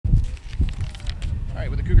right,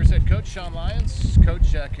 with the Cougars head coach, Sean Lyons.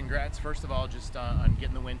 Coach, congrats, first of all, just on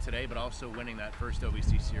getting the win today, but also winning that first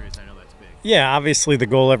OVC series. I know that's big. Yeah, obviously the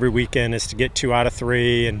goal every weekend is to get 2 out of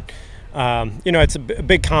 3, and it's a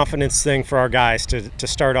big confidence thing for our guys to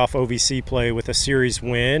start off OVC play with a series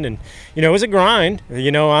win. And it was a grind,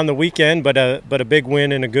 on the weekend, but a big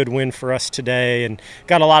win and a good win for us today. And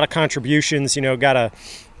got a lot of contributions. Got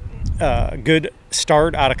a good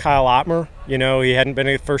start out of Kyle Ottmer. He hadn't been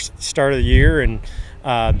at the first start of the year, and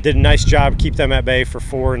did a nice job keep them at bay for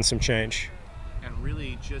 4 and some change. And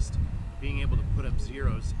really just being able to put up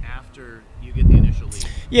zeros after you get the initial lead.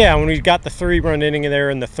 Yeah, when we got the 3-run inning there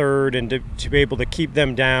in the third, and to be able to keep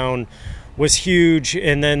them down was huge.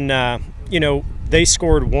 And then they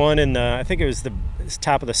scored 1 in the, I think it was the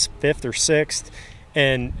top of the 5th or 6th,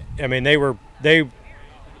 and I mean they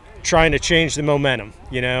trying to change the momentum,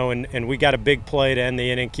 and we got a big play to end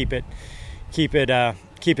the inning, keep it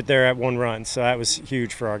there at 1 run. So that was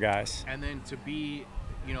huge for our guys. And then to be,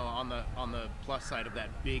 on the plus side of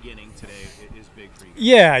that big inning today is big for you.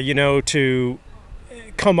 Yeah, to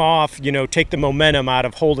come off, take the momentum out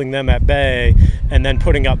of holding them at bay and then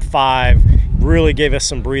putting up 5 really gave us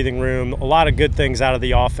some breathing room. A lot of good things out of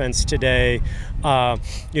the offense today.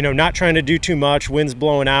 Not trying to do too much, winds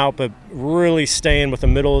blowing out, but really staying with a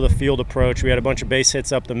middle of the field approach. We had a bunch of base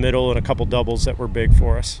hits up the middle and a couple doubles that were big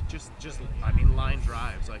for us. Line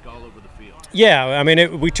drives like all over the field. Yeah,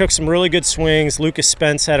 we took some really good swings. Lucas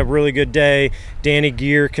Spence had a really good day. Danny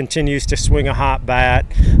Gear continues to swing a hot bat.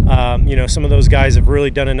 Some of those guys have really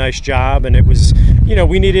done a nice job, and it was,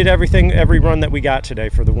 we needed every run that we got today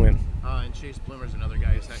for the win. And Chase Bloomer's another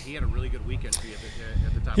guy. He had a really good weekend for you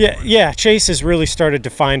at the top. Yeah. Chase has really started to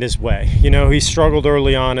find his way. He struggled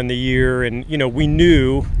early on in the year, and we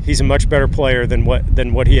knew he's a much better player than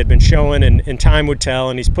what he had been showing, and time would tell.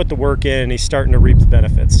 And he's put the work in, and he's starting to reap the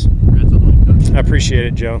benefits. Congrats on the win, Coach. I appreciate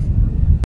it, Joe.